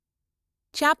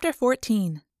Chapter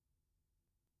 14.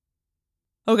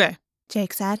 Okay,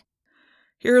 Jake said.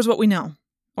 Here's what we know.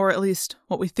 Or at least,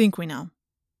 what we think we know.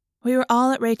 We were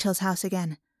all at Rachel's house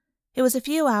again. It was a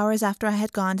few hours after I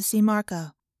had gone to see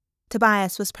Marco.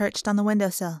 Tobias was perched on the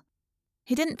windowsill.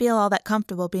 He didn't feel all that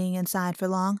comfortable being inside for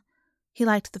long. He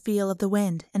liked the feel of the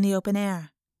wind and the open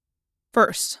air.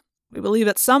 First, we believe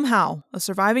that somehow a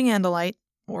surviving Andalite,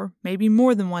 or maybe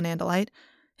more than one Andalite,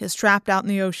 is trapped out in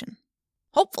the ocean.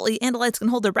 Hopefully, Andalites can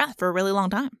hold their breath for a really long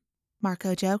time,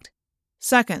 Marco joked.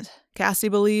 Second, Cassie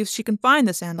believes she can find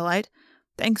this Andalite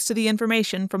thanks to the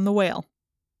information from the whale.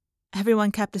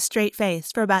 Everyone kept a straight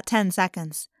face for about 10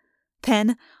 seconds.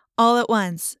 Then, all at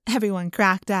once, everyone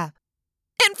cracked up.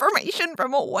 Information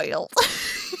from a whale,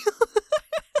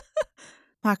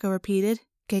 Marco repeated,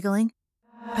 giggling.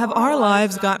 Have our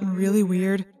lives gotten really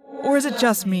weird, or is it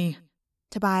just me?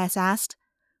 Tobias asked.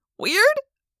 Weird?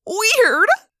 Weird?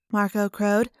 Marco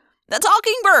crowed. The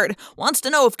talking bird wants to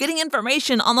know if getting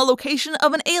information on the location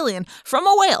of an alien from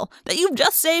a whale that you've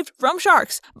just saved from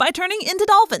sharks by turning into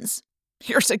dolphins.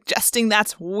 You're suggesting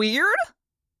that's weird?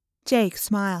 Jake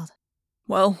smiled.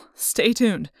 Well, stay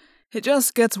tuned. It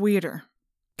just gets weirder.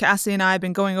 Cassie and I have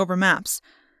been going over maps.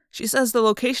 She says the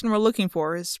location we're looking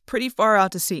for is pretty far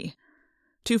out to sea.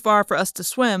 Too far for us to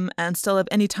swim and still have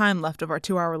any time left of our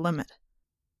 2-hour limit.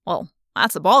 Well,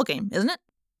 that's a ballgame, isn't it?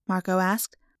 Marco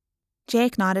asked.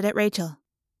 Jake nodded at Rachel.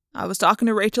 I was talking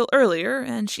to Rachel earlier,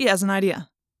 and she has an idea.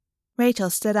 Rachel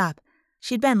stood up.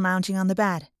 She'd been lounging on the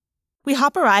bed. We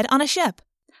hop a ride on a ship.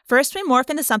 First we morph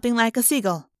into something like a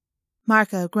seagull.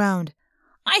 Marco groaned.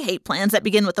 I hate plans that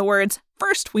begin with the words,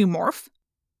 first we morph.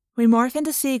 We morph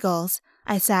into seagulls,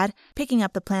 I said, picking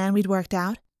up the plan we'd worked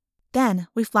out. Then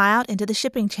we fly out into the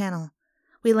shipping channel.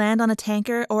 We land on a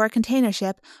tanker or a container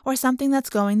ship or something that's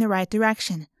going the right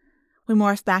direction. We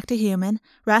morph back to human,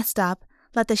 rest up,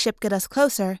 let the ship get us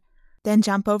closer, then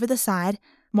jump over the side,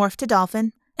 morph to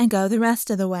dolphin, and go the rest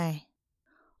of the way.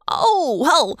 Oh,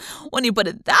 well, when you put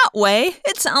it that way,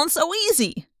 it sounds so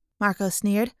easy, Marco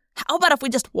sneered. How about if we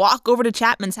just walk over to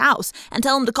Chapman's house and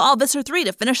tell him to call Visser 3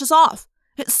 to finish us off?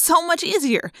 It's so much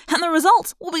easier, and the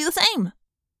results will be the same.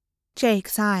 Jake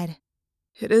sighed.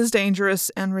 It is dangerous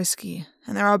and risky,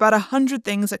 and there are about 100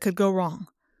 things that could go wrong.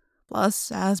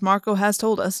 Plus, as Marco has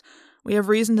told us, we have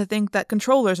reason to think that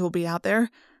controllers will be out there,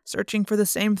 searching for the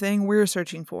same thing we're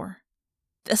searching for.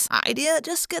 This idea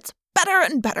just gets better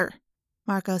and better,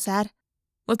 Marco said.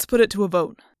 Let's put it to a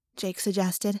vote, Jake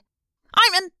suggested.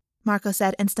 I'm in, Marco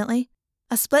said instantly.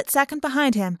 A split second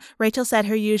behind him, Rachel said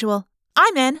her usual,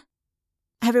 I'm in.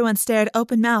 Everyone stared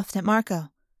open-mouthed at Marco.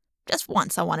 Just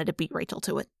once I wanted to beat Rachel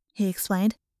to it, he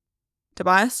explained.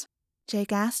 Tobias?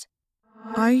 Jake asked.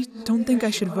 I don't think I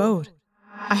should vote.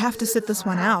 I have to sit this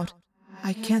one out.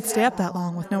 I can't stay up that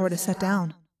long with nowhere to sit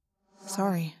down.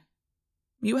 Sorry.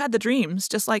 You had the dreams,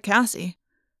 just like Cassie,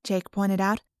 Jake pointed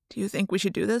out. Do you think we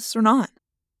should do this or not?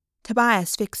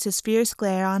 Tobias fixed his fierce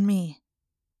glare on me.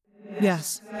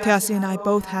 Yes, Cassie and I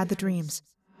both had the dreams.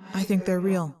 I think they're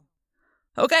real.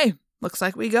 Okay, looks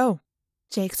like we go,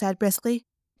 Jake said briskly.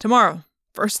 Tomorrow,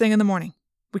 first thing in the morning.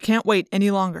 We can't wait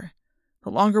any longer. The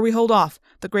longer we hold off,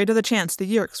 the greater the chance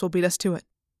the Yeerks will beat us to it.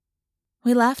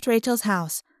 We left Rachel's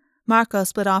house. Marco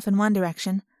split off in one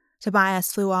direction.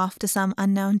 Tobias flew off to some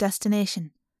unknown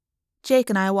destination. Jake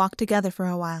and I walked together for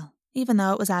a while, even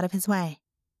though it was out of his way.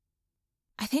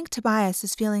 I think Tobias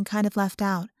is feeling kind of left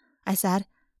out, I said.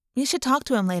 You should talk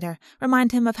to him later,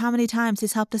 remind him of how many times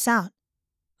he's helped us out.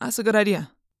 That's a good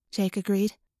idea, Jake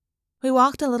agreed. We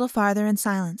walked a little farther in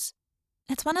silence.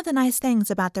 It's one of the nice things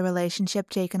about the relationship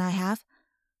Jake and I have.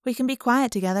 We can be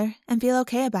quiet together and feel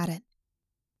okay about it.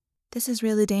 This is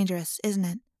really dangerous, isn't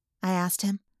it? I asked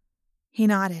him. He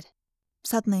nodded.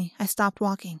 Suddenly, I stopped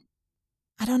walking.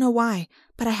 I don't know why,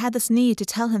 but I had this need to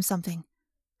tell him something.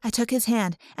 I took his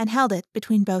hand and held it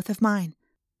between both of mine.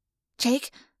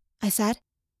 Jake, I said.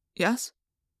 Yes?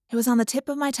 It was on the tip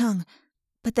of my tongue,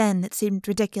 but then it seemed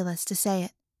ridiculous to say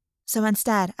it. So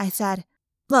instead, I said,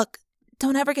 Look,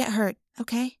 don't ever get hurt,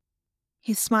 okay?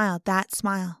 He smiled that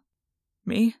smile.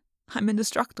 Me? I'm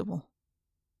indestructible.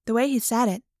 The way he said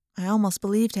it, I almost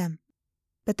believed him.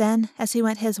 But then, as he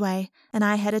went his way and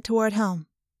I headed toward home,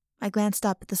 I glanced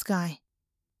up at the sky.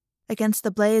 Against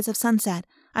the blaze of sunset,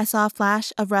 I saw a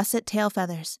flash of russet tail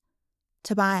feathers.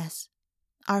 Tobias,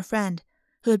 our friend,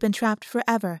 who had been trapped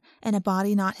forever in a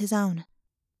body not his own.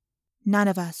 None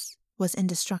of us was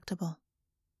indestructible.